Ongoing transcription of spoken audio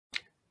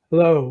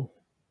Hello,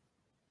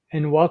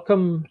 and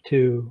welcome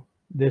to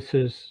This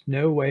Is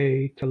No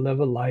Way to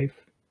Live a Life,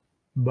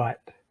 but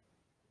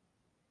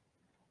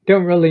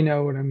don't really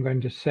know what I'm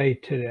going to say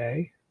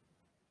today.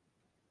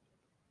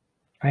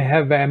 I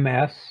have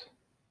MS,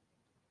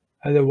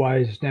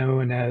 otherwise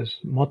known as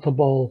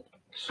multiple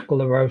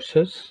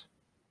sclerosis,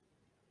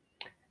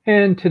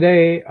 and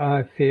today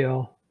I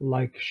feel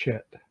like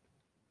shit.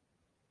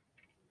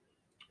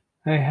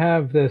 I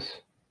have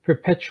this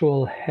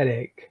perpetual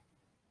headache.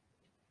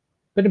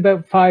 Been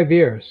about 5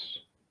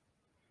 years.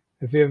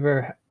 If you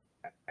ever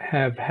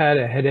have had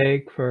a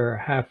headache for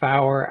a half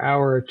hour,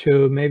 hour or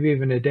two, maybe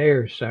even a day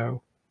or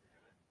so,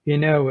 you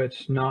know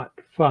it's not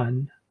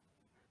fun.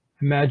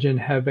 Imagine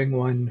having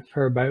one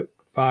for about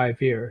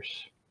 5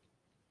 years.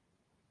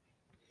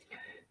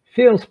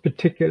 Feels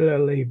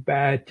particularly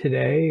bad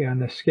today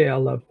on a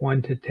scale of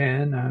 1 to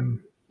 10.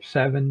 I'm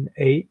 7,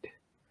 8.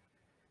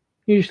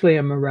 Usually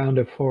I'm around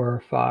a 4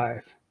 or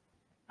 5.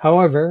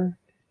 However,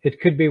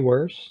 it could be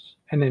worse,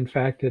 and in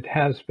fact it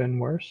has been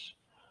worse.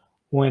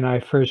 When I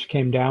first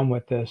came down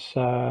with this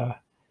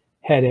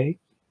headache,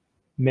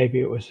 maybe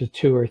it was a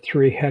 2 or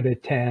 3 out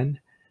of 10,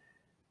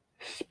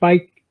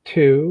 spiked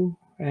to,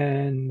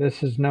 and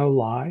this is no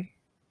lie,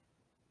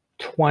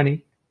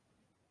 20.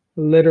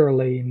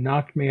 Literally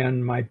knocked me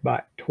on my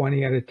butt,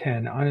 20 out of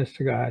 10, honest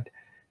to God.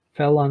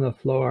 Fell on the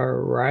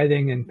floor,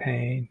 writhing in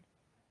pain.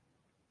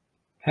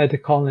 Had to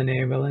call an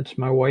ambulance.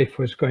 My wife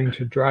was going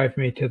to drive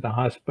me to the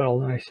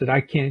hospital, and I said,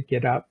 I can't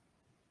get up.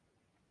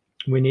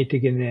 We need to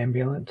get an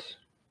ambulance.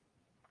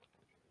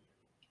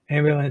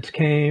 Ambulance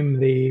came,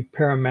 the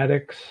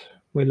paramedics,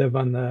 we live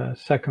on the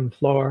second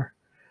floor,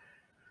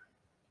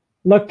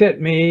 looked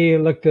at me,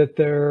 looked at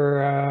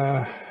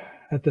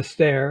at the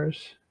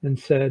stairs, and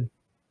said,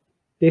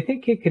 do you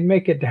think you can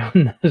make it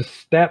down the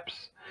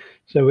steps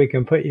so we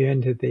can put you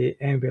into the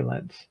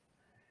ambulance?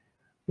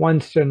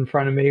 One stood in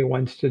front of me,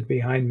 one stood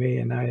behind me,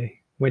 and I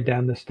went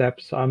down the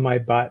steps on my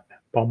butt.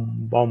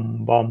 Bum,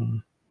 bum,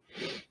 bum.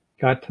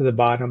 Got to the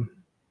bottom.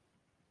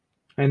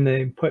 And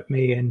they put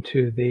me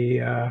into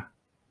the,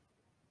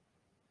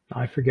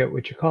 I forget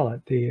what you call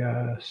it,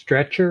 the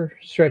stretcher,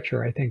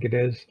 I think it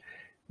is,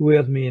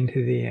 wheeled me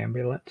into the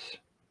ambulance.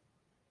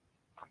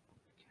 It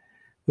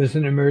was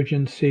an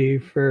emergency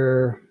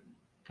for,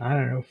 I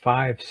don't know,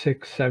 5,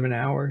 6, 7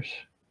 hours.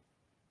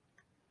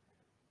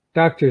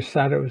 Doctors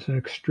thought it was an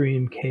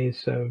extreme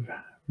case of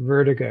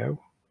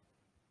vertigo.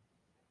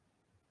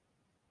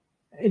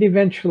 It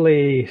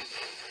eventually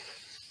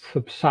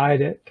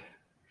subsided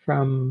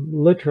from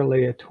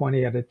literally a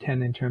 20 out of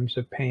 10 in terms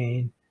of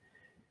pain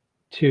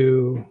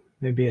to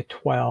maybe a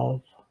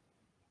 12,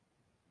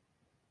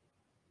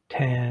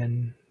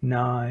 10,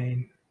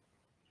 9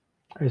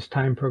 as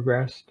time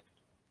progressed.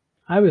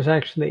 I was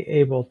actually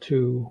able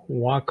to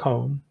walk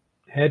home.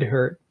 Head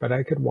hurt, but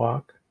I could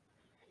walk.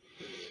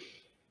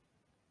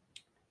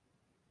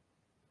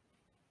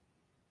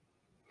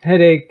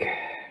 Headache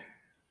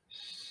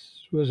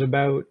was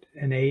about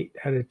an 8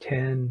 out of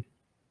 10,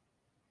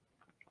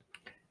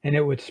 and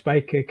it would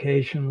spike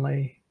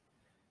occasionally,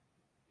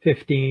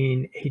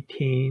 15,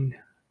 18,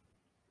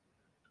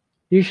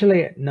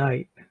 usually at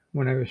night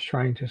when I was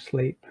trying to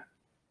sleep.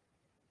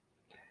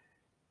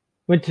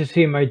 Went to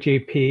see my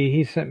GP.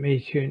 He sent me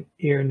to an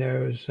ear,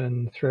 nose,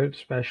 and throat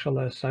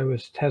specialist. I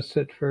was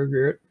tested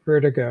for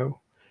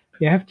vertigo.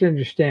 You have to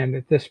understand,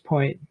 at this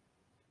point,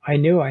 I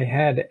knew I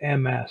had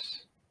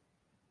MS.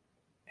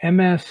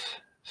 MS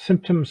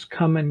symptoms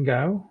come and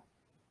go,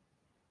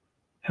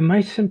 and my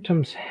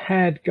symptoms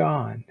had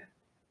gone.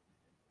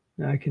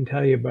 And I can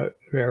tell you about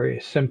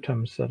various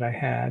symptoms that I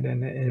had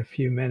in a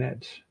few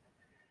minutes.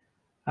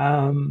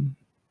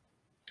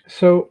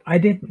 So I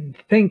didn't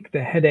think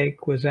the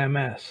headache was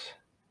MS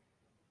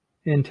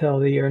until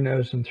the ear,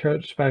 nose, and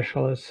throat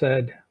specialist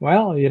said,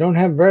 well, you don't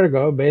have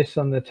vertigo based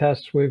on the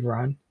tests we've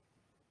run.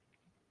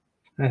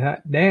 I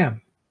thought,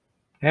 damn,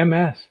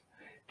 MS,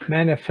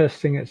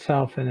 manifesting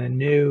itself in a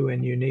new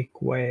and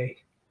unique way.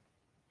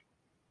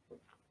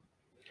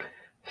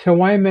 So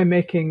why am I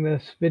making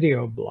this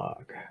video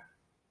blog?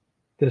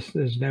 This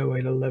is no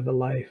way to live a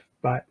life,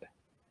 but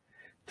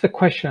it's a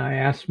question I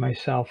asked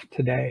myself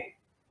today.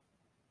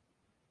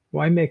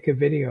 Why make a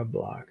video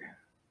blog?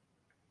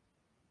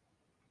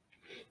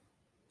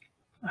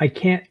 I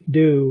can't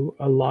do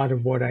a lot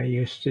of what I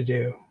used to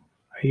do.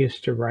 I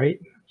used to write.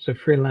 As a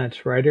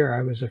freelance writer,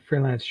 I was a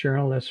freelance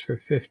journalist for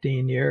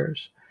 15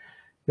 years,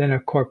 then a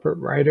corporate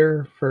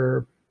writer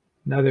for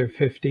another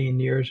 15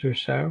 years or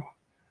so.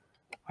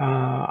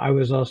 I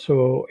was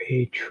also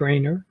a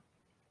trainer.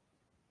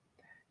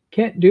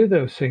 Can't do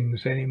those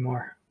things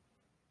anymore.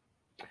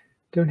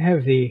 Don't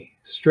have the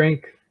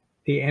strength,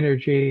 the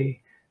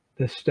energy,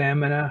 the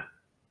stamina.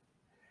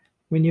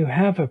 When you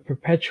have a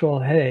perpetual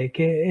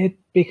headache, it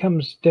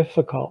becomes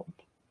difficult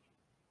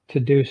to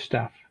do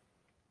stuff.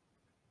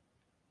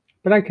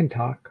 But I can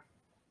talk.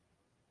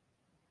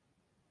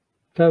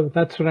 So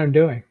that's what I'm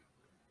doing,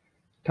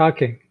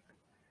 talking.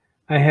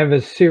 I have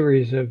a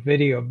series of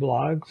video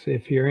blogs,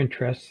 if you're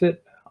interested,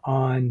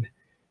 on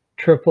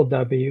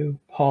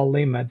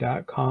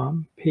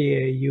www.paullima.com,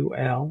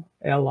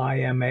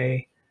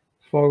 PAULLIMA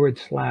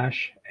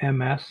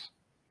 /MS.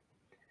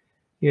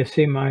 You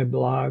see my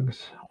blogs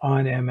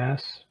on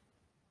MS,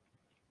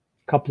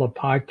 a couple of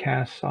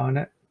podcasts on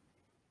it.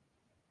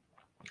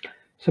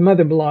 Some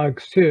other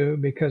blogs too,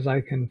 because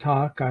I can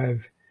talk.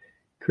 I've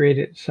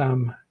created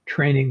some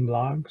training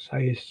blogs. I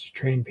used to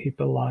train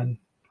people on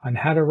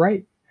how to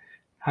write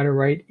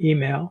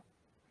email.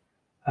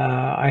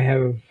 I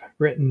have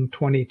written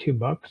 22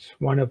 books,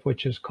 one of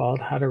which is called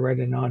How to Write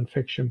a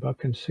Nonfiction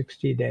Book in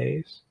 60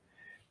 Days.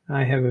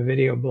 I have a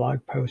video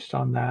blog post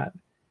on that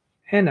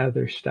and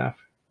other stuff.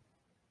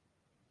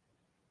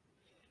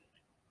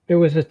 There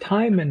was a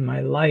time in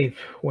my life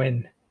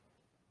when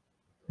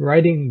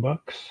writing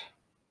books,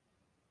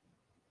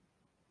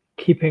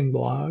 keeping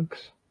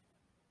blogs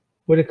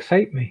would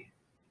excite me.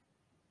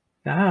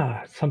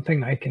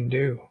 Something I can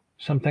do,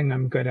 something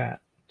I'm good at.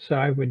 So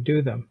I would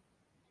do them.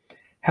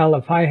 Hell,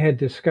 if I had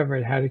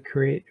discovered how to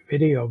create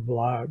video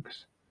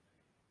blogs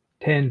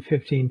 10,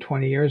 15,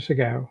 20 years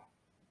ago,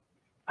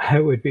 I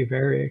would be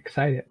very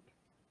excited.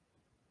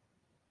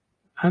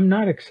 I'm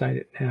not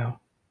excited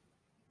now.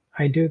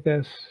 I do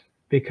this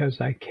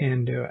because I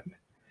can do it.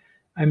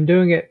 I'm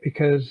doing it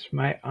because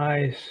my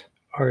eyes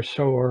are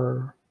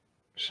sore,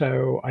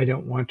 so I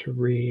don't want to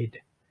read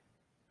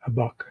a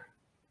book.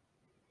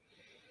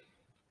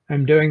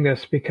 I'm doing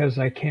this because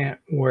I can't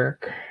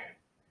work.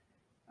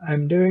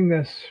 I'm doing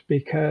this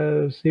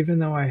because even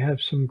though I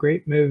have some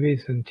great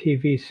movies and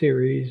TV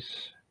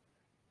series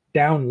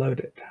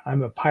downloaded,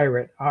 I'm a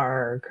pirate,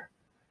 arg.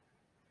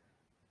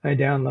 I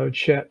download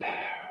shit.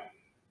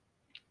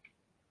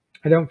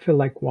 I don't feel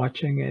like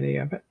watching any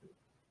of it.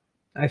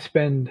 I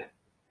spend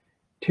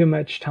too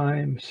much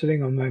time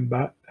sitting on my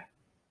butt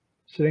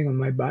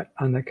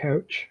on the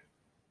couch.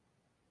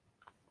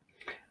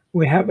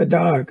 We have a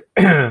dog.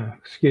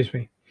 Excuse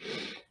me.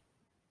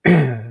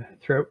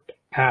 Throat.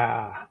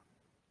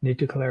 Need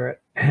to clear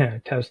it.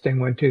 Testing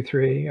 1, 2,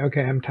 3.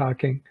 Okay, I'm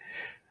talking.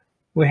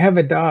 We have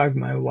a dog,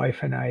 my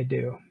wife and I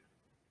do.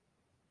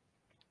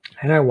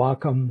 And I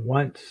walk him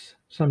once,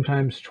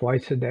 sometimes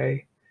twice a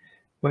day.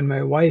 When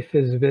my wife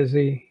is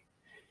busy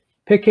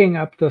picking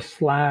up the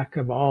slack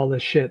of all the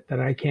shit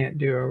that I can't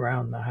do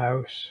around the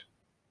house,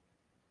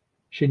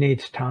 she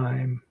needs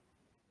time.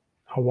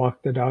 I'll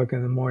walk the dog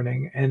in the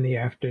morning and the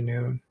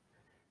afternoon.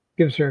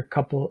 Gives her a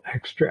couple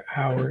extra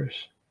hours.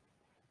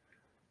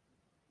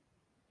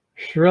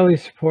 She's really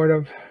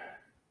supportive.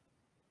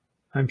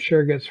 I'm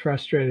sure gets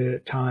frustrated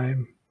at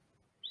times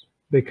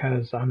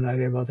because I'm not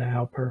able to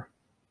help her.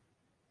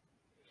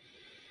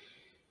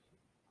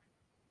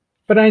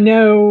 But I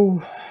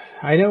know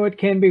it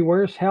can be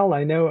worse. Hell,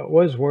 I know it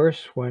was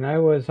worse. When I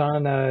was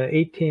on a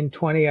 18,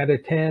 20 out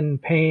of 10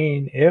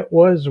 pain, it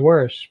was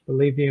worse,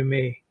 believe you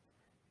me.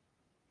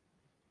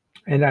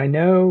 And I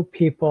know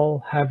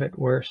people have it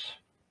worse.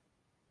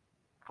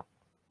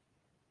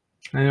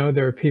 I know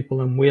there are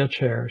people in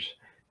wheelchairs.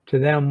 To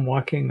them,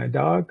 walking a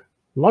dog,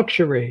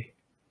 luxury.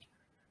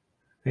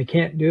 They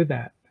can't do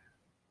that.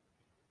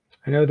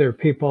 I know there are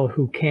people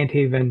who can't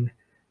even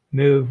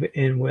move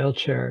in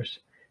wheelchairs.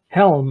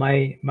 Hell,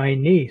 my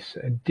niece,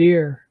 a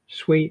dear,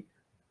 sweet,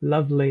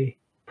 lovely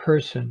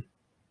person,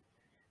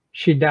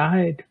 she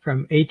died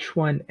from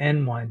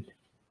H1N1,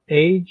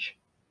 age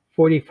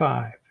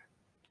 45.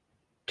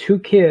 2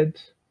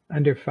 kids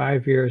under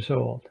 5 years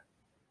old.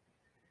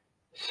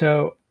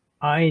 So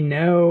I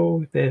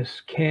know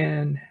this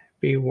can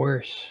be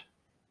worse.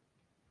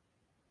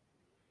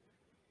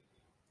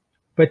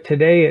 But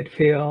today it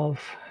feels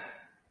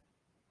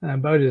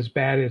about as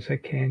bad as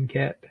it can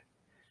get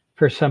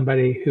for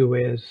somebody who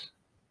is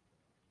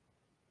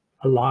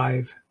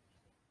alive.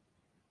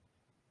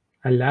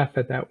 I laugh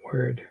at that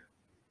word.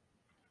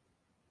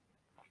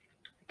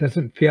 It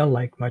doesn't feel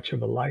like much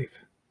of a life.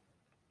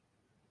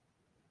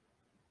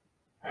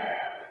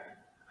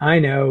 I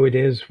know it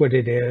is what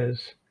it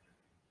is.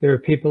 There are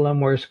people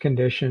in worse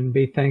condition.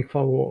 Be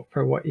thankful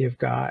for what you've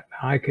got.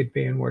 I could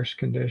be in worse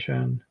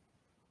condition.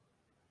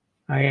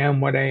 I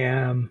am what I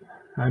am.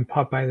 I'm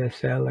Popeye the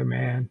Sailor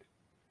Man.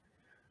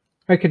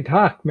 I can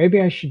talk. Maybe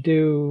I should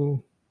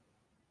do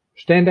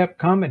stand-up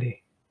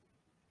comedy.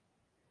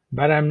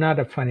 But I'm not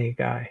a funny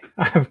guy.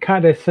 I've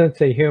got a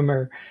sense of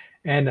humor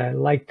and I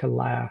like to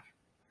laugh.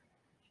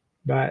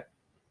 But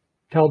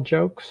tell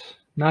jokes,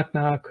 knock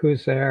knock,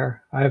 who's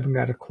there? I haven't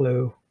got a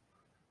clue.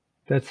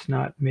 That's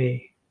not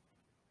me.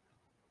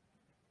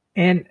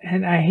 And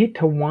I hate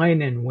to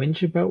whine and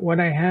whinge about what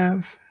I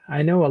have.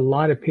 I know a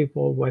lot of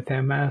people with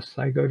MS.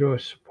 I go to a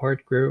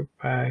support group.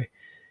 I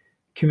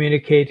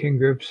communicate in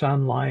groups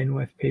online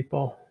with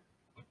people.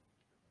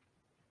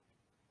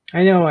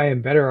 I know I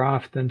am better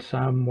off than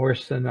some,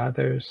 worse than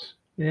others,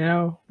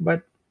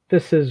 but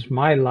this is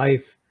my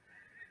life.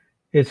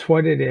 It's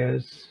what it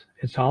is.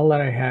 It's all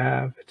that I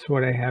have. It's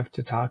what I have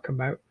to talk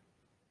about.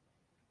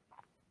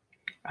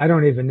 I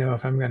don't even know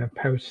if I'm going to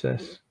post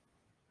this.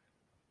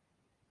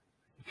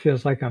 It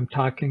feels like I'm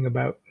talking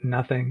about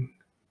nothing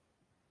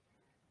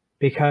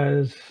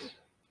because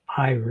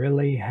I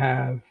really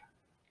have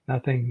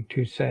nothing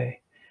to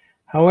say.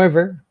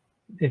 However,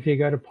 if you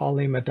go to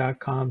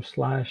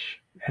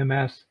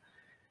paulima.com/ms,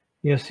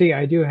 you'll see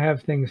I do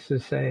have things to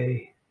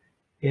say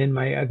in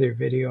my other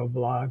video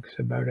blogs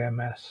about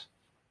MS.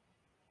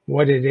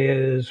 What it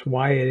is,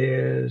 why it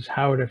is,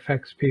 how it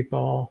affects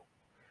people,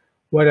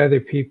 what other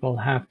people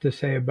have to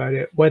say about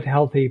it, what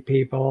healthy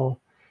people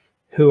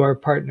who are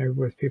partnered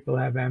with people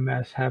who have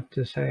MS have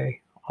to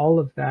say. All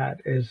of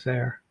that is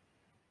there.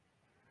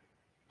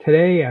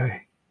 Today,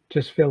 I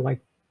just feel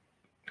like,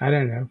 I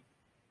don't know,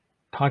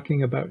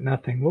 talking about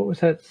nothing. What was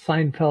that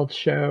Seinfeld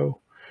show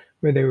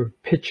where they were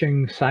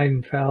pitching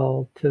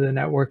Seinfeld to the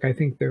network? I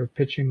think they were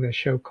pitching the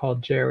show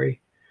called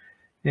Jerry,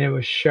 and it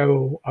was a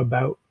show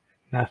about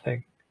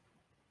nothing.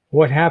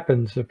 What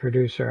happens, the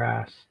producer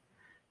asks.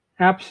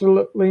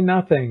 Absolutely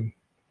nothing.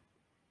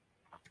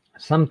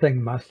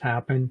 Something must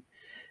happen.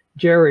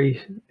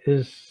 Jerry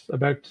is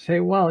about to say,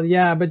 well,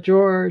 yeah, but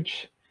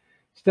George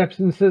steps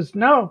in and says,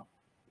 no,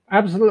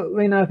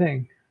 absolutely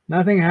nothing.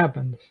 Nothing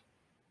happens.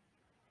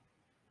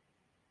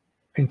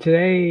 And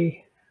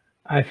today,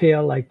 I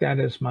feel like that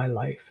is my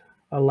life,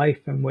 a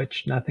life in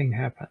which nothing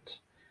happens.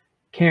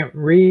 Can't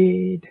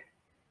read,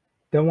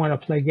 don't want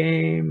to play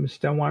games,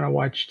 don't want to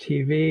watch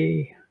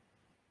TV.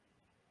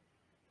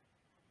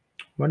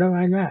 What have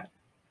I got?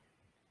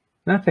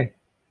 Nothing.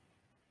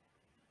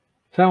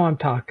 So I'm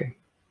talking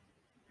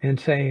and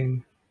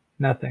saying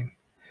nothing.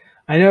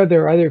 I know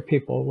there are other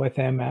people with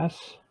MS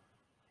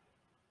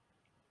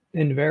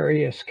in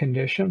various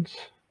conditions.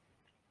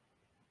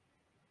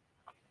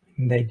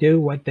 They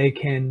do what they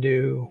can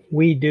do.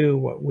 We do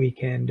what we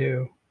can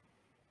do.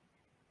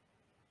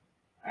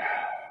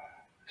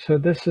 So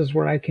this is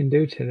what I can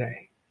do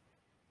today.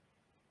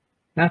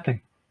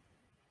 Nothing.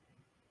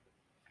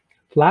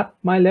 Flap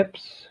my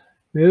lips,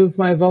 move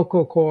my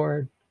vocal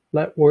cord,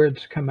 let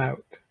words come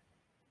out.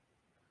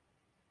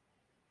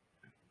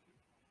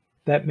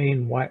 That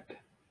mean what?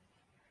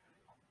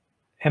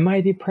 Am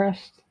I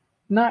depressed?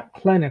 Not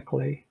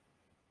clinically,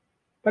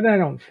 but I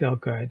don't feel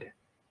good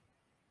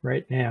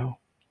right now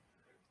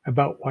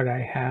about what I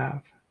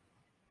have,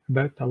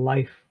 about the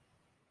life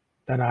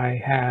that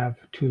I have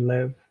to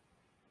live.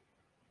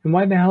 And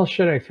why the hell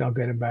should I feel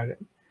good about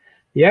it?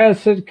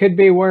 Yes, it could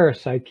be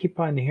worse. I keep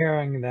on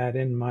hearing that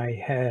in my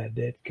head.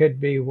 It could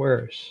be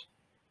worse.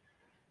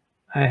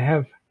 I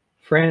have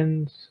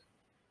friends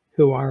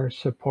who are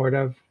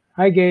supportive.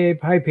 Hi, Gabe.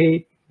 Hi,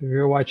 Pete, if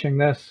you're watching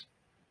this.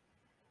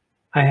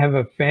 I have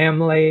a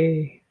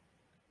family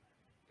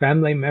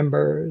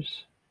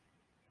members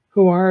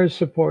who are as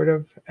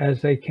supportive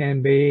as they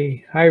can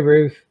be. Hi,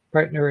 Ruth,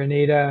 partner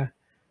Anita.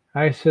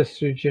 Hi,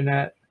 sister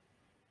Jeanette.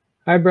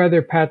 Hi,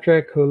 brother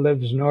Patrick, who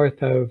lives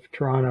north of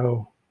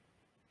Toronto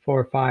 4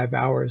 or 5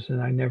 hours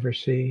and I never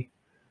see.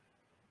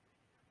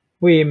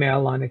 We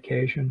email on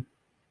occasion.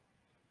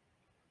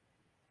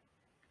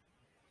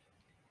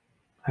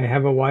 I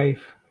have a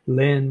wife,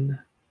 Lynn,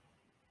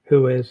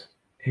 who is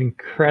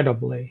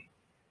incredibly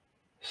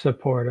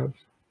supportive.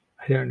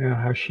 I don't know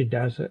how she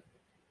does it.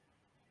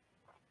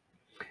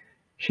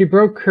 She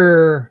broke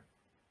her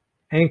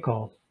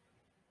ankle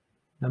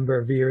a number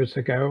of years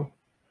ago,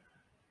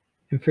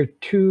 and for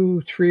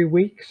 2-3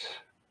 weeks,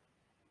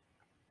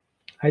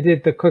 I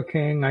did the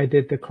cooking, I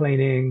did the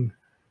cleaning,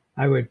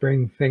 I would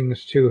bring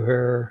things to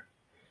her,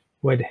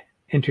 would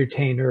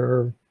entertain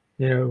her,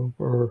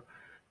 or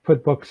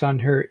put books on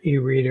her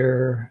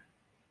e-reader,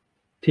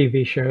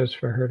 TV shows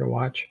for her to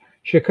watch.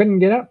 She couldn't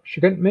get up,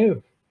 she couldn't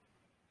move.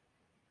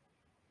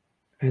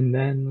 And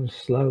then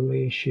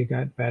slowly she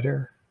got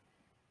better.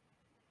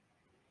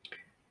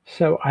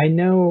 So I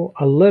know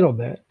a little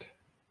bit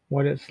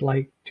what it's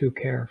like to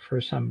care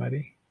for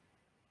somebody.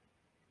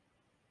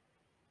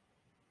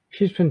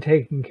 She's been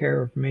taking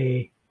care of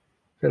me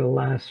for the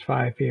last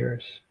 5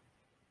 years.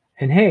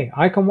 And hey,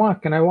 I can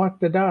walk and I walk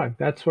the dog.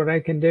 That's what I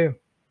can do.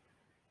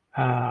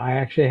 I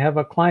actually have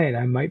a client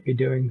I might be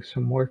doing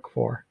some work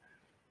for.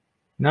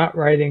 Not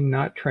writing,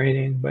 not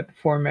training, but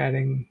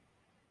formatting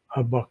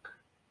a book.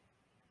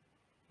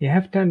 You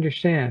have to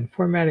understand,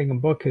 formatting a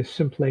book is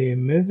simply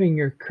moving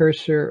your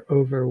cursor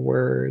over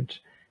words,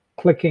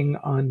 clicking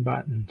on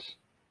buttons.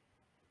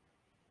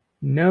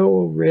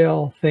 No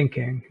real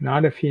thinking,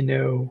 not if you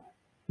know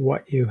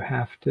what you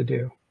have to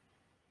do.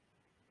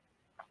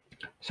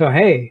 So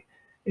hey,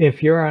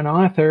 if you're an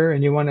author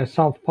and you want to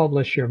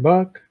self-publish your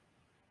book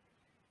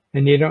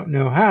and you don't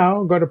know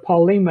how, go to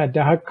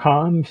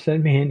paulima.com,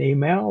 send me an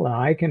email, and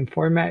I can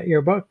format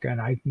your book and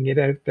I can get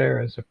it out there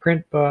as a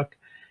print book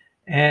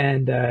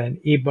and an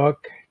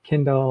ebook,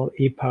 Kindle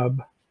EPUB,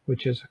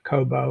 which is a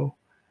Kobo,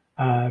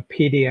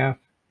 PDF,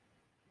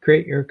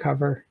 create your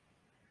cover.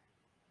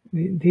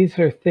 These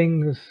are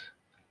things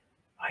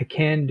I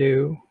can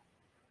do,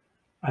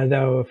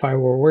 although if I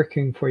were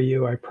working for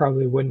you, I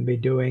probably wouldn't be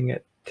doing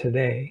it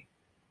today.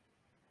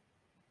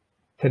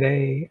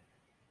 Today,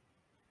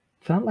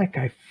 it's not like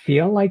I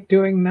feel like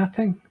doing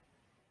nothing.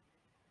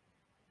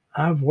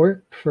 I've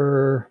worked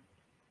for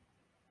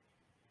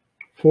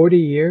 40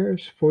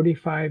 years,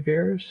 45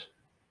 years,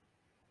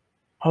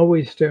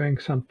 always doing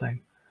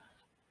something.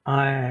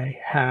 I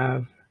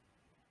have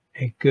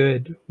a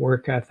good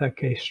work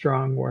ethic, a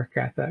strong work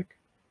ethic.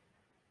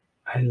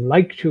 I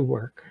like to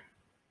work.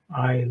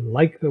 I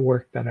like the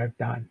work that I've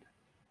done.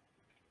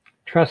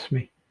 Trust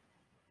me,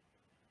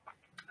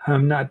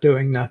 I'm not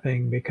doing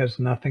nothing because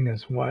nothing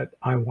is what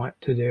I want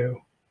to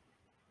do.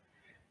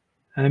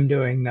 I'm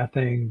doing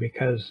nothing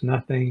because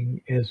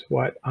nothing is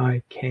what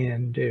I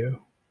can do.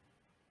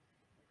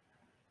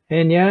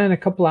 And yeah, in a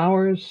couple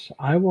hours,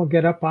 I will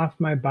get up off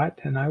my butt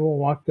and I will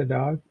walk the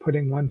dog,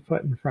 putting one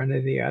foot in front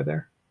of the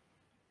other.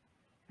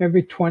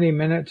 Every 20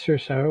 minutes or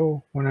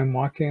so, when I'm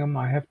walking him,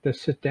 I have to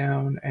sit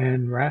down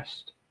and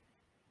rest.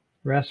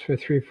 Rest for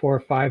 3, 4,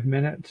 5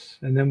 minutes,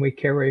 and then we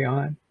carry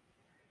on.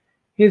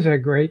 He's a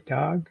great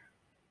dog.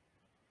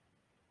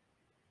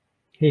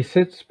 He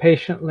sits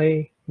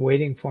patiently,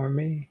 waiting for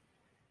me.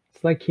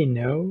 It's like he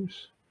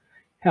knows.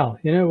 Hell,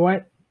 you know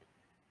what?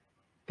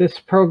 This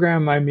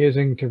program I'm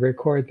using to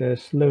record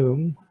this,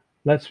 Loom,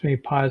 lets me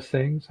pause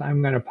things.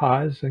 I'm going to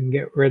pause and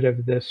get rid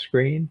of this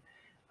screen.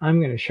 I'm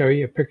going to show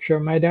you a picture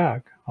of my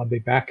dog. I'll be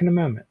back in a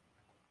moment.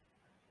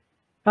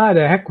 Ah,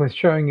 to heck with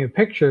showing you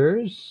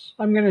pictures.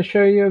 I'm going to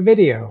show you a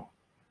video.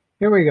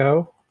 Here we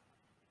go.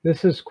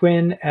 This is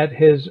Quinn at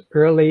his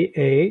early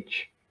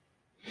age.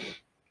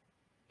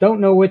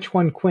 Don't know which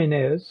one Quinn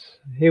is.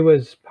 He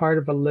was part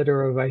of a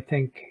litter of, I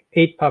think,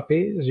 8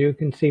 puppies. You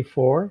can see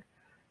 4,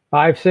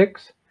 5,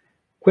 6.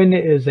 Quinn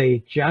is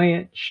a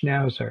giant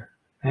schnauzer,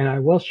 and I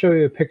will show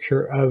you a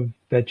picture of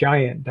the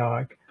giant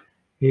dog.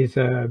 He's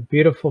a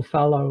beautiful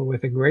fellow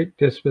with a great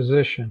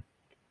disposition.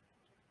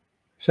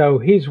 So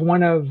he's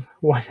one of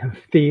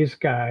these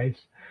guys.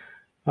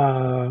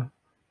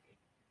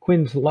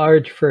 Quinn's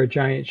large for a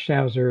giant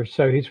schnauzer,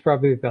 so he's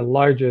probably the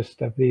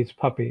largest of these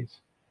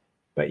puppies,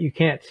 but you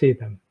can't see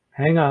them.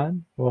 Hang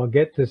on, we'll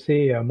get to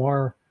see a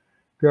more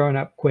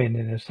grown-up Quinn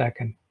in a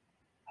second.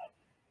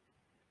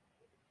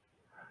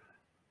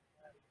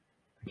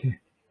 Okay.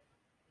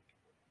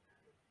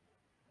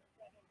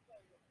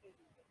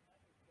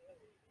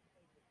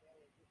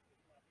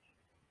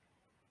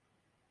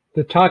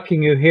 The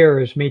talking you hear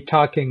is me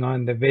talking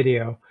on the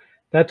video.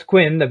 That's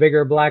Quinn, the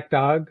bigger black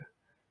dog,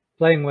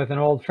 playing with an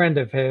old friend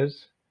of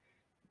his.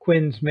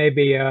 Quinn's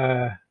maybe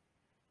a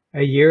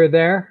year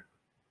there.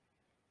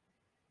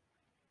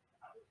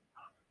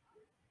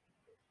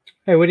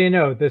 Hey, what do you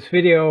know? This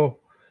video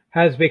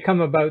has become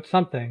about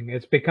something.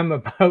 It's become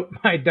about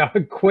my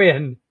dog,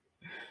 Quinn.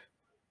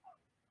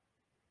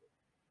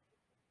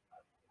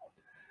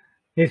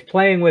 He's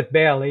playing with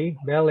Bailey.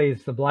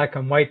 Bailey's the black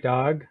and white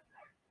dog,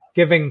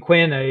 giving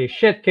Quinn a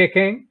shit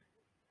kicking.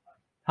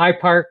 High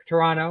Park,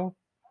 Toronto.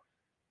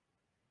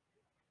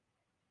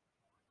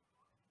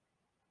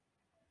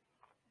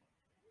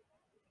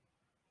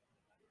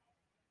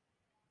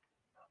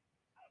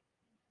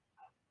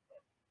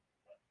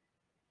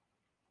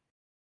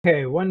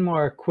 Okay, one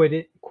more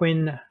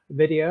Quinn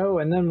video,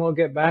 and then we'll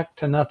get back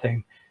to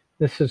nothing.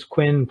 This is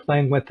Quinn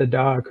playing with the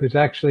dog, who's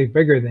actually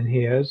bigger than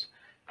he is.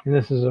 And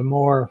this is a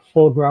more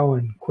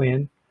full-grown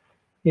Quinn.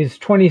 He's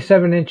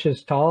 27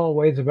 inches tall,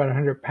 weighs about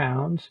 100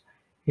 pounds.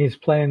 He's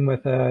playing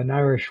with an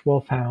Irish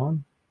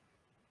Wolfhound.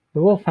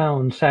 The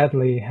Wolfhound,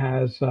 sadly,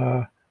 has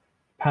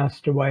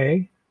passed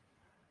away.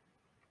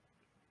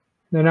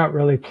 They're not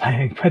really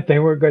playing, but they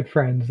were good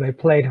friends. They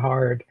played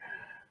hard.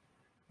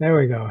 There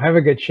we go. Have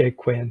a good shake,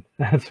 Quinn.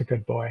 That's a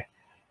good boy.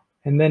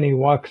 And then he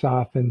walks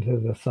off into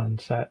the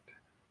sunset.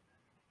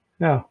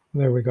 Oh,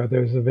 there we go.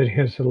 There's the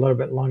video's a little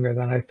bit longer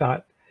than I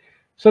thought.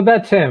 So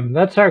that's him.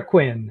 That's our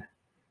Quinn.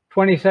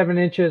 27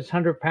 inches,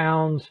 100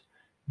 pounds,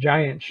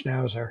 giant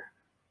schnauzer.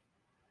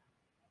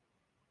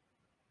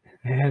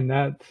 And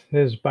that's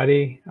his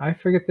buddy. I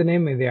forget the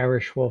name of the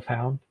Irish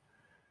Wolfhound.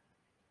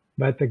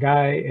 But the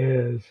guy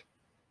is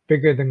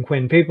bigger than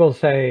Quinn. People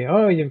say,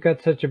 oh, you've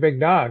got such a big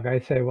dog. I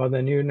say, well,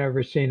 then you've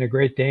never seen a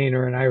Great Dane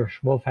or an Irish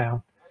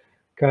Wolfhound,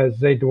 because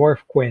they dwarf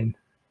Quinn.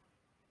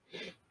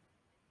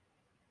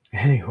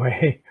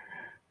 Anyway,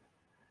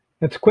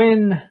 it's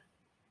Quinn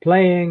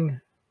playing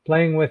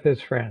with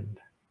his friend.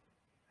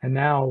 And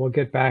now we'll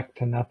get back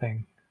to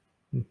nothing.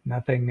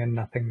 Nothing and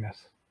nothingness.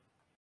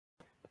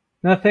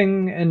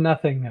 Nothing and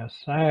nothingness.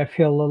 I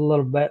feel a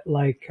little bit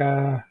like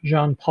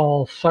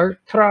Jean-Paul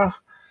Sartre.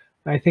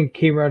 I think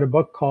he wrote a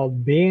book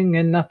called Being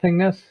in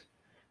Nothingness.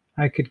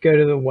 I could go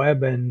to the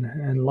web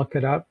and look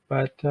it up,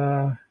 but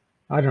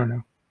I don't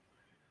know.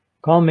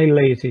 Call me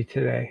lazy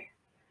today.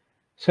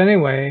 So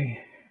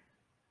anyway,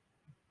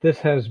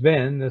 this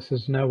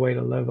is No Way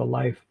to Live a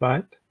Life,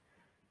 but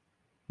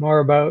more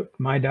about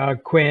my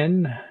dog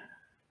Quinn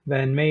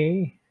than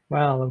me.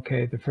 Well,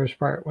 okay, the first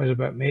part was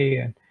about me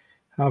and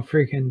how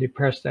freaking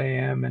depressed I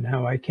am and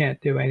how I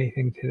can't do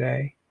anything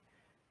today.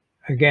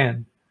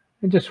 Again,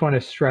 I just want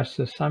to stress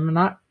this. I'm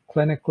not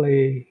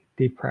clinically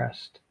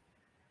depressed.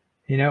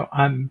 You know,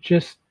 I'm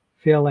just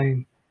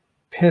feeling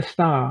pissed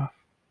off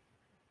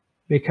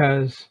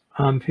because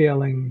I'm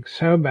feeling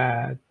so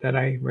bad that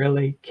I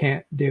really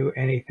can't do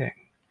anything.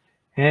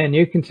 And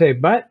you can say,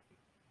 but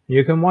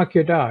you can walk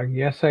your dog.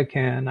 Yes, I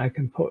can. I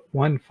can put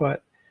one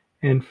foot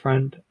in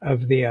front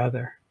of the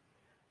other.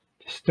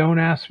 Just don't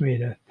ask me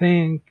to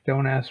think.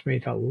 Don't ask me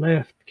to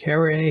lift,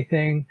 carry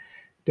anything.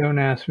 Don't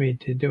ask me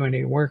to do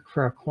any work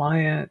for a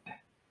client.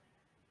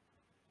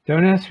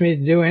 Don't ask me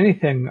to do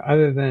anything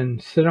other than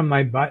sit on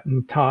my butt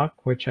and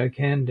talk, which I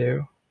can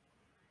do,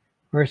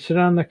 or sit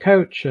on the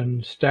couch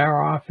and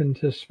stare off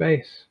into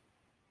space.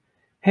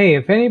 Hey,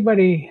 if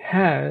anybody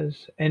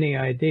has any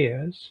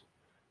ideas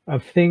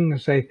of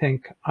things they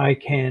think I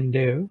can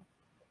do,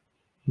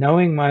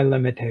 knowing my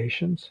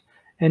limitations,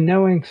 and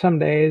knowing some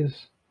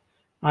days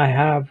I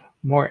have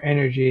more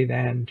energy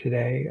than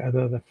today,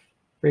 although the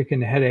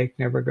freaking headache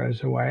never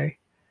goes away.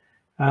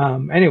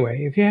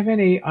 Anyway, if you have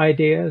any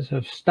ideas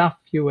of stuff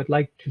you would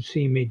like to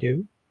see me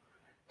do,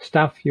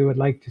 stuff you would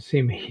like to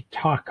see me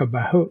talk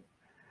about,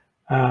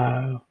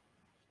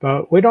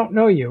 but we don't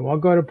know you, well,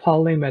 go to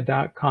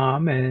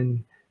paullima.com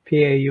and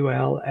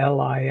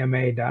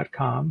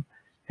paullima.com,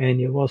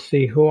 and you will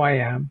see who I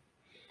am.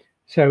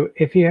 So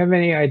if you have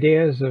any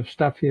ideas of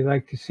stuff you'd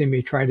like to see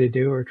me try to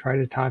do or try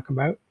to talk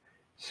about,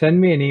 send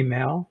me an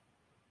email,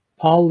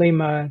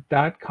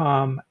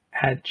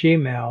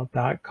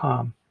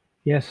 paullima.com@gmail.com.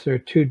 Yes, there are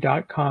two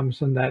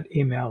 .coms in that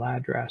email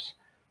address,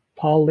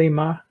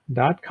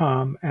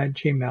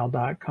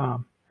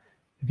 paullima.com@gmail.com.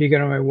 If you go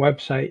to my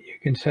website, you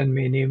can send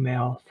me an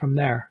email from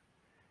there.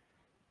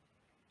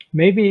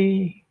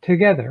 Maybe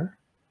together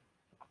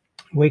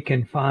we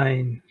can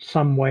find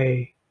some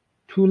way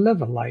to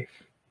live a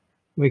life.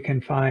 We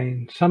can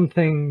find some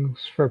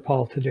things for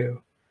Paul to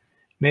do.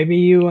 Maybe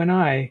you and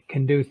I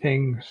can do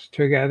things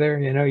together,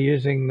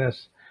 using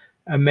this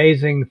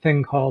amazing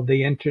thing called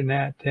the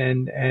internet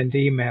and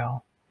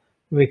email.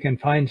 We can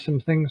find some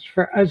things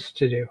for us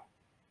to do.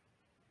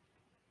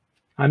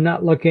 I'm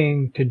not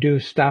looking to do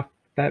stuff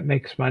that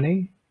makes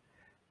money.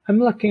 I'm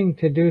looking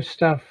to do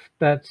stuff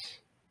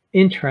that's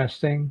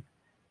interesting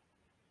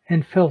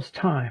and fills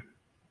time.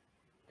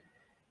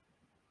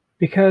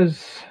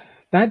 Because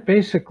that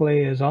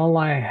basically is all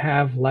I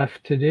have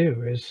left to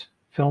do, is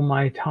fill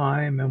my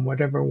time in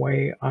whatever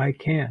way I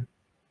can.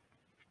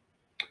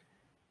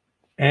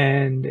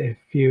 And if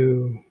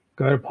you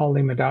go to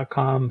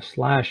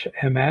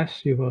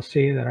paullima.com/ms, you will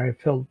see that I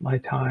filled my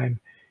time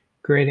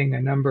creating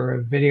a number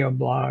of video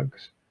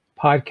blogs,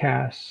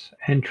 podcasts,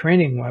 and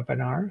training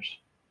webinars.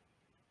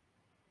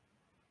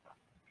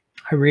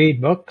 I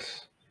read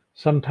books,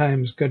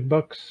 sometimes good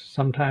books,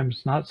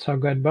 sometimes not so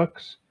good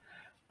books.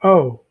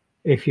 Oh,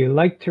 if you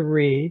like to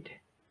read,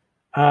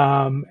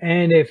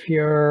 and if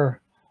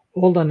you're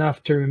old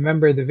enough to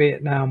remember the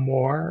Vietnam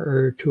War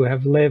or to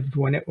have lived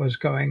when it was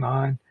going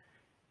on,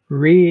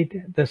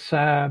 read The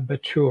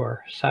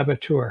Saboteur.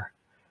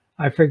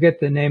 I forget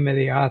the name of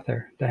the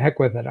author. The heck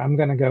with it. I'm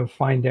going to go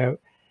find out.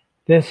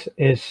 This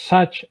is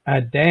such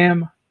a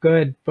damn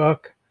good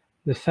book.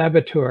 The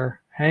Saboteur.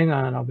 Hang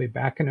on, I'll be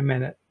back in a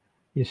minute.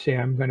 You see,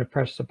 I'm going to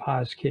press the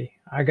pause key.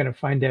 I got to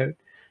find out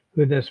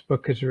who this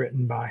book is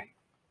written by.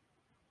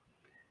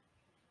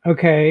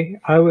 Okay,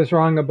 I was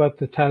wrong about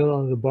the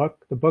title of the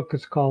book. The book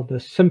is called The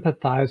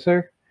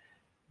Sympathizer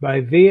by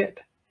Viet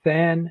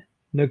Thanh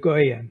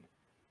Nguyen.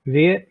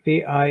 Viet,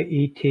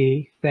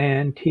 V-I-E-T,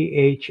 Thanh,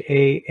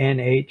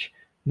 T-H-A-N-H,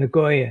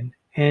 Nguyen,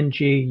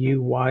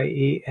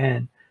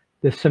 N-G-U-Y-E-N,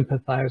 The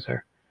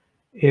Sympathizer.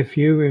 If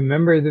you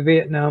remember the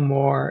Vietnam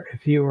War,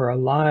 if you were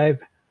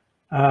alive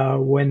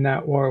when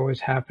that war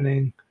was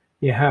happening,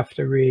 you have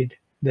to read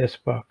this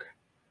book.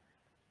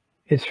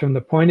 It's from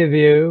the point of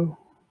view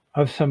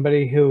of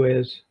somebody who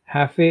is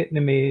half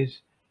Vietnamese,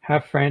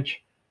 half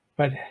French,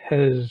 but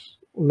has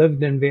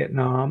lived in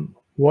Vietnam,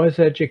 was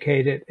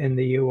educated in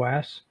the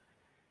U.S.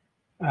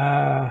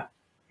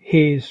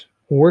 He's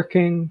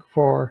working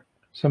for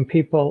some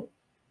people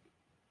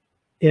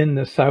in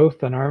the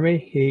South, an army.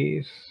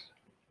 He's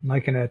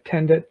like an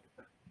attendant,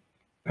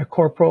 a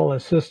corporal,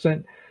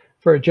 assistant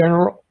for a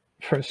general,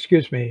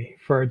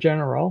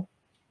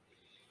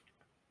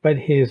 but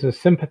he's a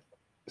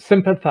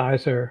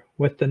sympathizer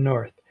with the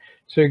North.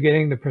 So you're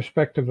getting the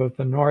perspective of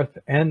the North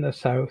and the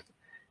South.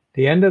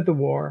 The end of the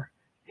war,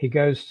 he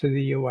goes to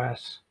the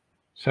U.S.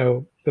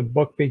 So the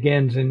book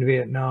begins in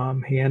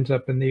Vietnam. He ends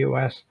up in the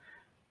U.S.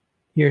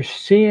 You're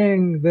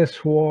seeing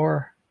this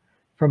war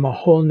from a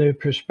whole new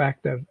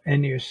perspective,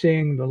 and you're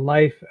seeing the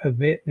life of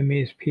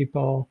Vietnamese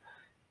people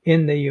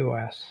in the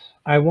U.S.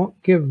 I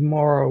won't give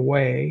more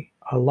away.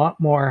 A lot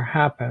more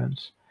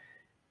happens.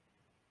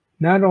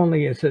 Not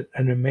only is it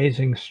an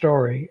amazing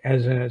story,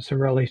 as in it's a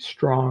really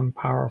strong,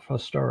 powerful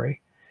story.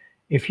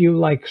 If you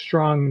like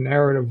strong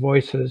narrative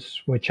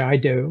voices, which I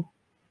do,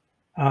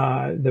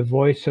 the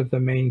voice of the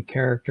main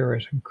character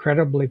is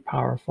incredibly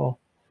powerful.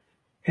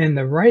 And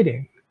the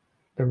writing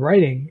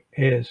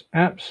is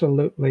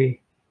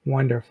absolutely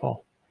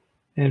wonderful.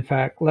 In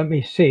fact, let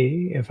me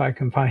see if I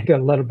can find a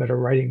little bit of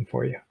writing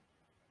for you.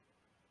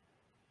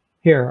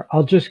 Here,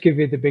 I'll just give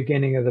you the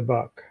beginning of the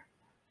book.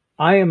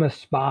 I am a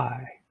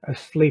spy, a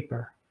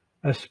sleeper,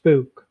 a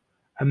spook,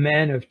 a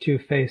man of two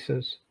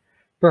faces.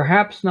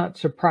 Perhaps not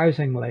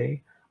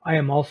surprisingly, I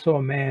am also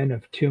a man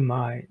of two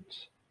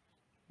minds.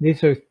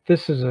 This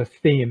is a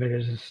theme. It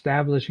is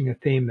establishing a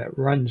theme that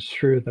runs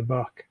through the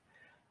book.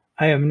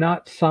 I am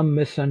not some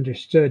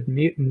misunderstood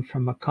mutant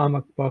from a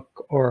comic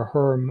book or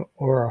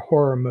a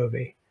horror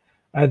movie,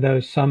 although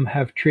some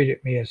have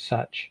treated me as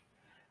such.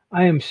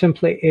 I am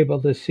simply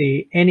able to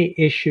see any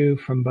issue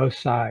from both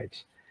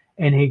sides,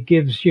 and he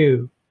gives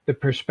you the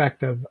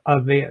perspective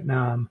of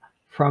Vietnam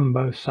from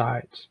both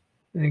sides.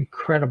 An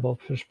incredible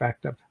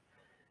perspective.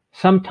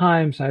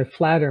 Sometimes I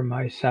flatter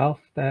myself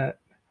that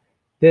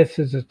this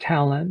is a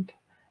talent,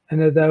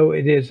 and although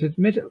it is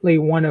admittedly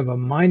one of a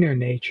minor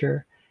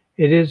nature,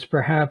 it is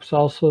perhaps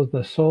also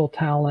the sole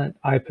talent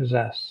I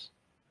possess.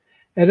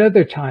 At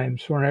other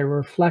times, when I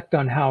reflect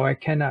on how I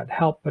cannot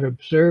help but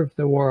observe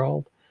the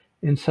world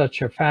in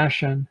such a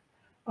fashion,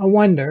 I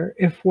wonder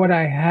if what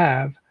I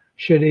have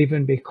should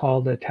even be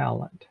called a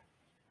talent.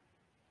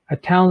 A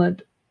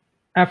talent,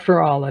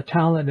 after all, a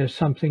talent is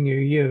something you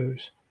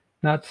use,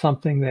 not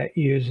something that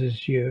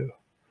uses you.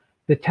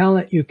 The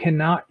talent you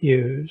cannot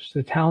use,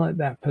 the talent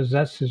that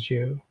possesses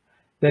you,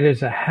 that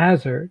is a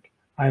hazard,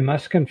 I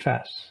must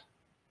confess.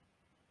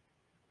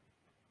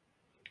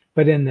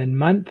 But in the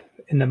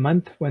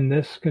month when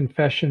this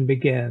confession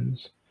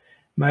begins,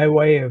 my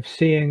way of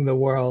seeing the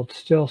world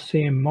still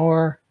seemed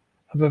more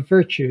of a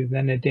virtue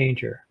than a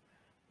danger,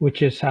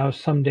 which is how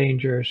some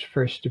dangers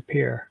first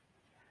appear.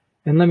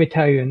 And let me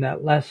tell you, in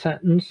that last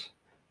sentence,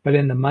 but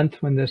in the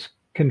month when this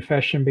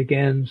confession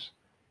begins,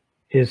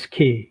 is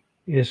key,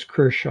 is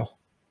crucial.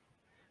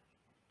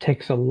 It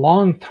takes a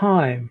long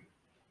time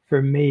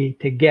for me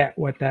to get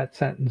what that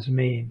sentence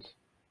means,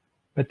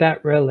 but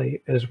that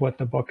really is what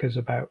the book is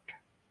about.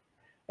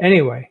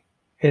 Anyway,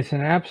 it's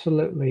an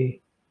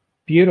absolutely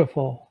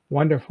beautiful,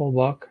 wonderful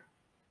book.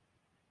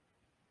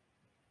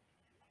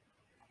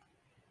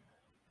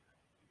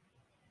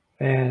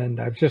 And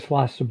I've just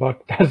lost the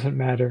book, doesn't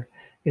matter.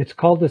 It's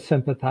called The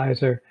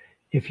Sympathizer.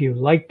 If you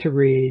like to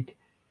read,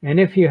 and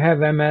if you have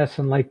MS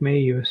and like me,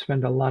 you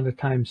spend a lot of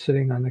time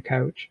sitting on the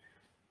couch,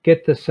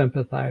 get The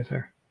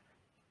Sympathizer.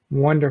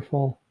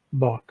 Wonderful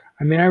book.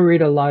 I mean, I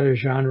read a lot of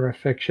genre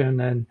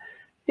fiction, and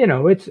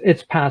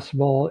it's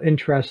passable,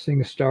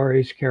 interesting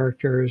stories,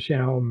 characters,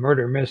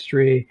 murder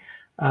mystery,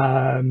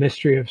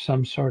 mystery of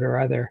some sort or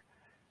other.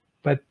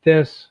 But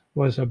this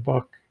was a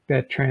book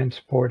that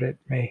transported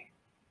me.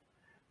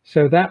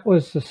 So that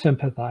was The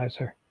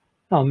Sympathizer.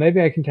 Oh,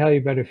 maybe I can tell you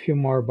about a few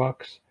more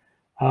books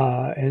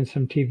and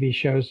some TV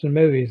shows and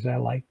movies I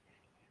like.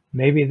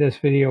 Maybe this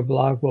video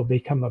blog will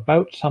become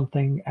about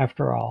something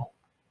after all.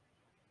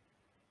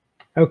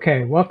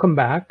 Okay, welcome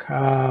back.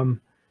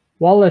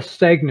 Wallace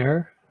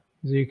Stegner,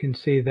 as you can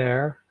see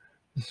there,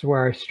 this is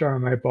where I store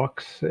my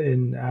books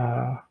on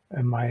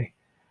my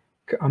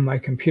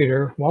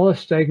computer.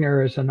 Wallace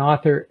Stegner is an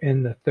author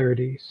in the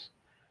 30s,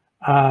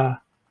 an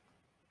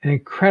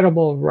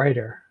incredible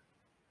writer.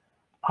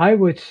 I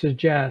would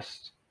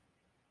suggest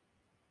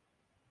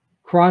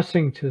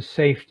Crossing to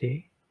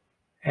Safety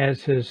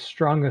as his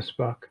strongest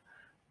book,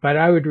 but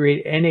I would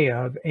read any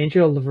of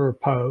Angel of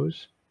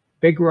Repose,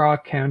 Big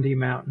Rock Candy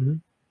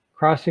Mountain,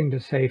 Crossing to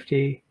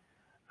Safety,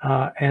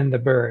 and The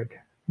Bird.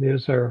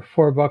 Those are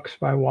 4 books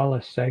by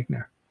Wallace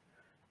Stegner.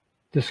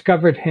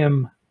 Discovered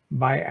him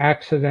by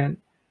accident.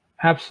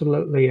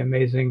 Absolutely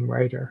amazing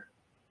writer.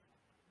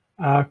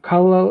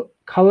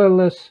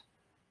 Colorless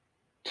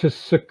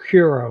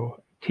Tsukuru,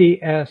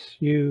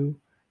 Tsukuru,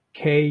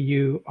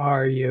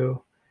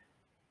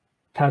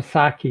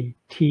 Tasaki,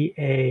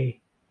 Tazaki.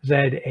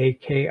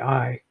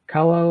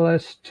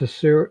 Colorless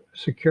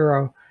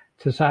Tsukuru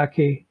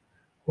Tasaki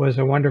was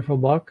a wonderful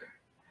book.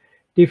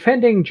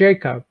 Defending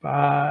Jacob,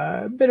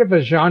 a bit of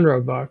a genre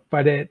book,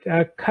 but it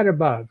cut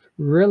above.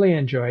 Really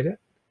enjoyed it.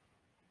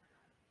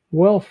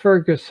 Will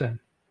Ferguson.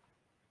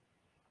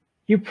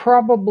 You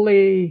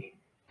probably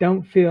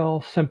don't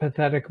feel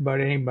sympathetic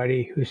about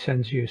anybody who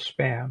sends you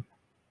spam.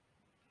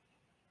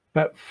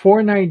 But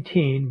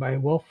 419 by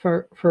Will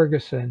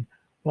Ferguson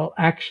will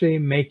actually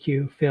make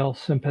you feel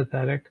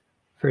sympathetic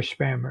for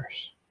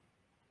spammers.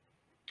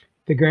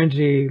 The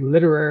Guernsey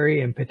Literary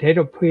and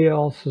Potato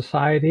Peel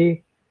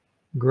Society,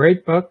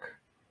 great book.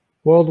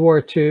 World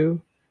War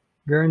II,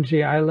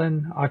 Guernsey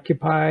Island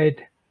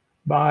occupied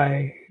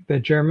by the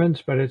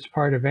Germans, but it's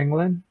part of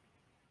England.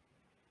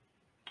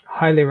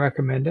 Highly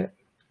recommend it.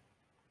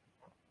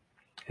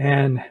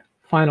 And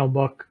final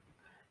book,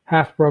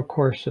 Half Broke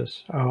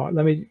Horses. Oh,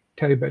 let me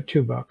tell you about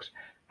 2 books.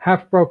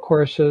 Half Broke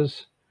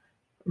Horses,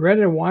 read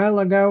it a while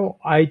ago.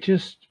 I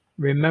just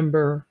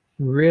remember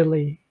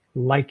really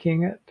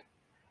liking it.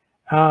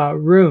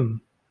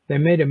 Room, they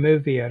made a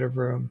movie out of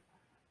Room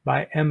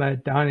by Emma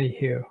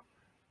Donoghue.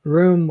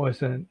 Room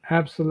was an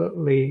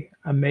absolutely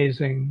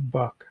amazing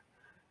book.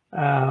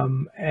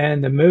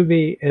 And the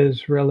movie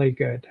is really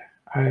good.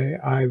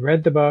 I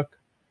read the book,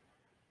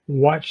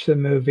 watched the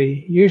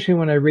movie. Usually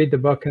when I read the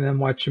book and then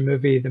watch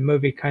the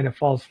movie kind of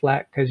falls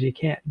flat because you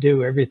can't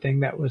do everything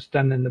that was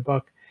done in the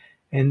book.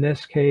 In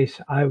this case,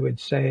 I would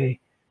say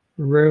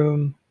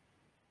Room,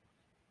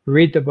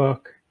 read the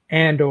book,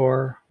 and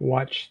or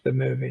watch the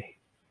movie.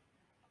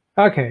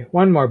 Okay,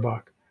 one more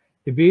book.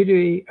 The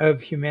Beauty of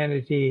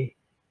Humanity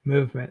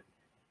Movement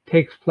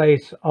takes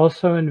place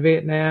also in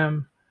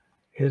Vietnam.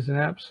 is an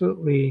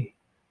absolutely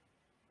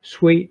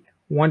sweet,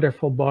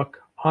 wonderful book.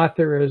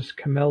 Author is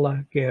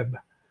Camilla Gibb,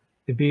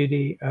 The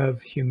Beauty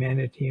of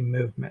Humanity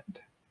Movement.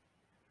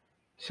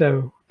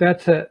 So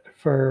that's it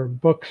for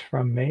books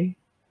from me.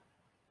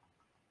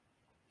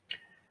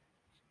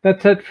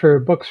 That's it for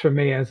books from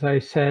me. As I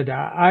said,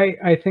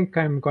 I think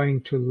I'm going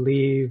to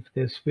leave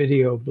this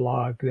video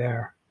blog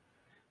there.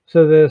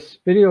 So this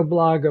video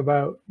blog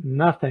about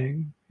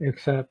nothing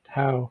except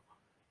how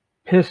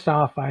pissed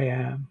off I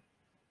am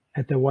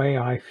at the way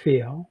I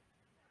feel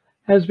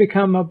has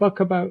become a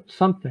book about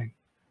something,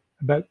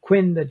 about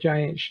Quinn the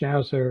Giant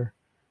Schnauzer,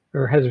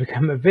 or has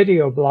become a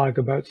video blog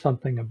about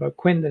something, about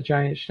Quinn the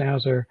Giant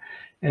Schnauzer,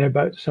 and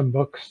about some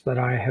books that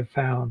I have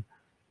found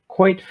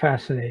quite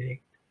fascinating.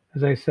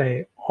 As I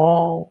say,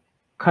 all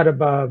cut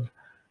above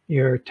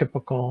your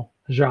typical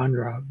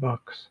genre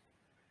books.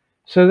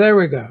 So there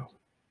we go.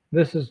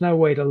 This is no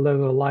way to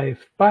live a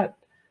life, but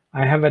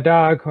I have a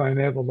dog who I'm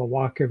able to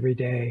walk every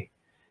day.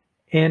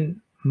 And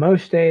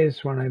most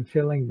days when I'm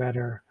feeling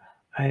better,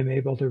 I am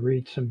able to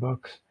read some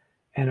books,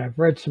 and I've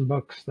read some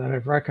books that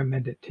I've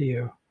recommended to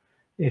you.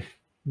 If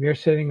you're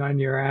sitting on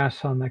your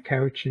ass on the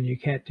couch and you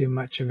can't do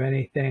much of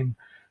anything,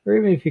 or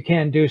even if you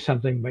can do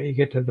something, but you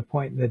get to the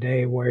point in the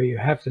day where you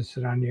have to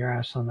sit on your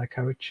ass on the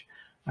couch,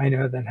 I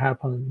know that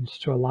happens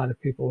to a lot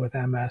of people with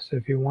MS.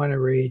 If you want to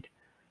read,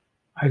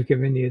 I've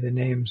given you the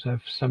names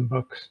of some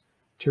books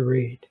to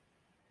read.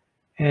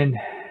 And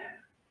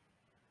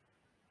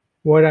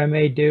what I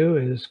may do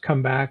is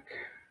come back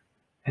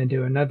and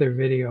do another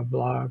video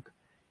blog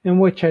in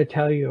which I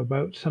tell you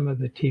about some of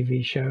the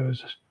TV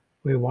shows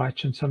we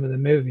watch and some of the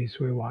movies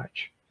we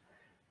watch.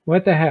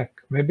 What the heck?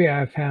 Maybe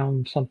I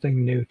found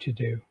something new to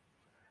do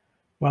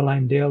while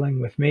I'm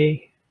dealing with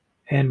me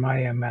and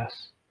my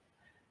MS.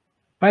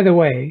 By the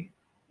way,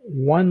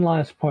 one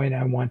last point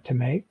I want to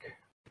make.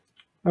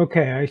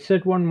 Okay, I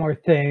said one more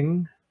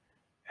thing.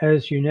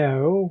 As you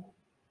know,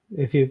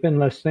 if you've been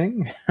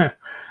listening,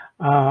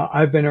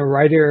 I've been a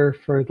writer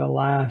for the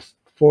last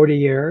 40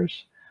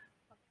 years.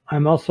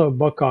 I'm also a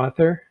book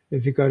author.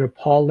 If you go to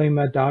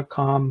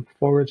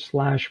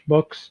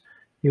paullima.com/books,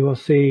 you will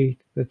see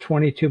the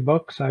 22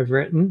 books I've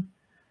written.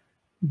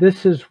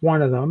 This is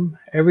one of them,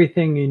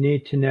 Everything You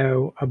Need to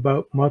Know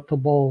About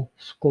Multiple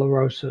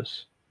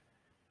Sclerosis.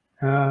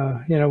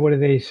 What do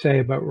they say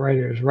about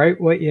writers? Write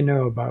what you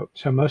know about.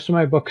 So most of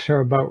my books are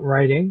about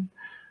writing.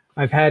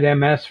 I've had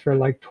MS for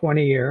like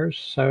 20 years,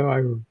 so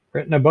I've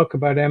written a book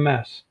about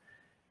MS.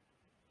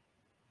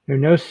 There are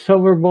no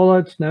silver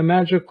bullets, no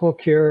magical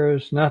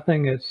cures,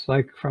 nothing. It's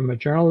like from a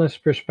journalist's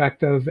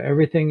perspective,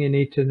 everything you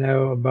need to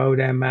know about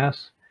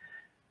MS.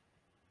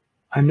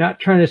 I'm not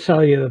trying to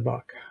sell you the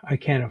book. I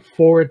can't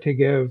afford to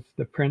give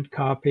the print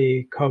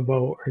copy,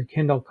 Kobo, or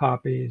Kindle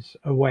copies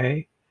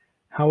away.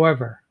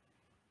 However,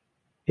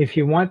 if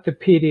you want the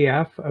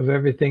PDF of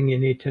everything you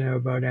need to know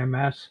about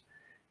MS,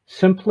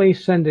 simply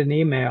send an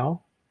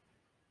email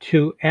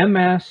to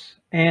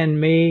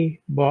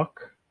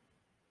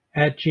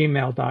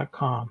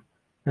msandmebook@gmail.com.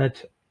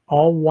 That's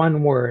all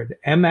one word,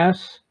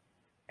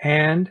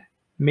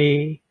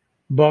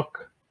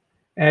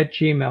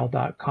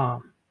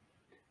 msandmebook@gmail.com.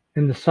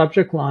 In the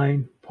subject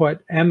line,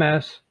 put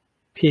MS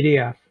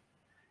PDF,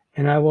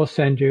 and I will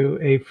send you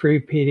a free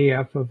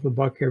PDF of the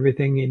book,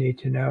 Everything You Need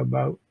to Know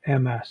About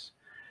MS.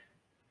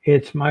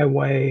 It's my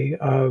way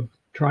of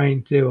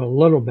trying to do a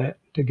little bit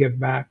to give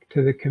back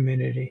to the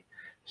community.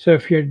 So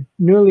if you're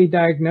newly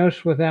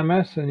diagnosed with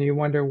MS and you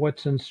wonder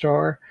what's in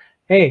store,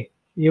 hey,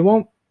 you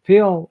won't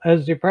feel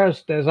as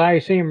depressed as I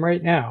seem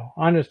right now.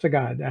 Honest to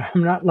God,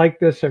 I'm not like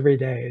this every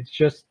day. It's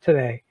just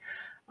today.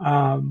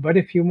 But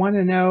if you want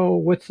to know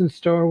what's in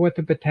store, what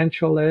the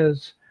potential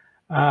is,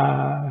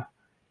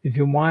 if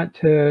you want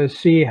to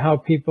see how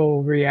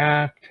people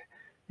react,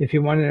 if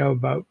you want to know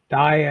about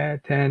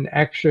diet and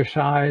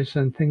exercise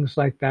and things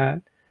like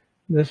that,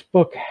 this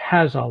book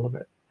has all of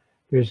it.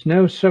 There's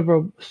no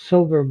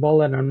silver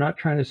bullet. I'm not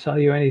trying to sell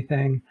you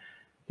anything.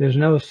 There's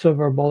no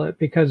silver bullet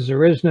because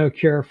there is no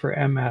cure for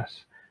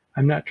MS.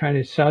 I'm not trying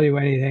to sell you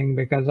anything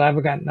because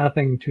I've got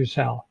nothing to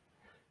sell.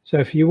 So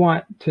if you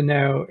want to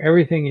know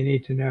everything you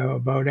need to know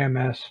about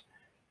MS,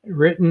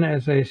 written,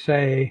 as I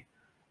say,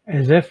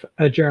 as if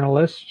a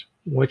journalist,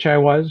 which I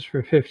was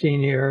for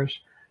 15 years,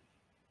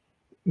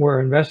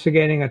 were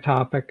investigating a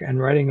topic and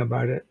writing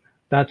about it,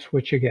 that's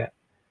what you get.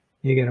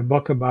 You get a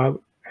book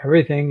about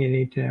everything you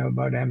need to know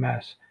about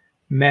MS,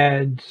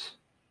 meds,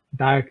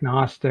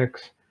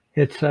 diagnostics,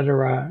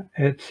 etc.,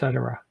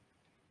 etc.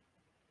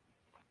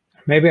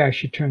 Maybe I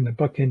should turn the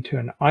book into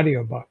an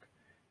audiobook,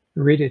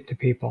 read it to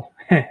people.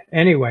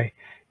 Anyway,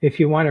 if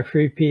you want a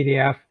free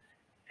PDF,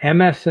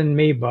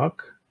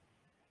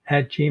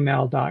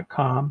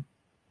 msandmebook@gmail.com,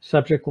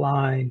 subject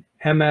line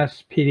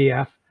MS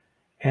PDF,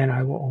 and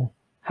I will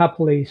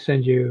happily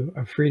send you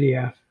a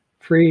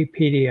free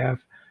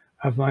PDF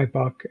of my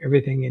book,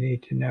 Everything You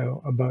Need to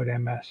Know About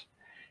MS.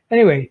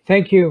 Anyway,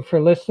 thank you for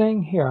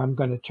listening. Here, I'm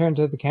going to turn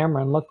to the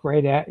camera and look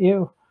right at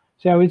you.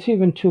 See, I was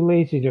even too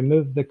lazy to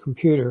move the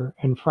computer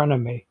in front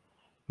of me,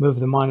 move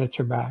the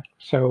monitor back.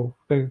 So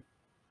the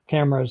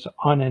camera's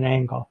on an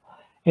angle.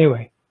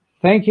 Anyway,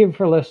 thank you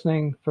for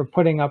listening, for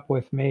putting up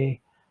with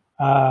me.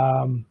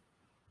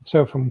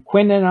 So from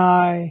Quinn and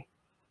I,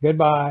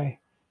 goodbye.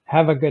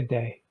 Have a good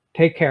day.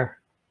 Take care.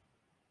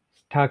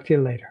 Talk to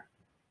you later.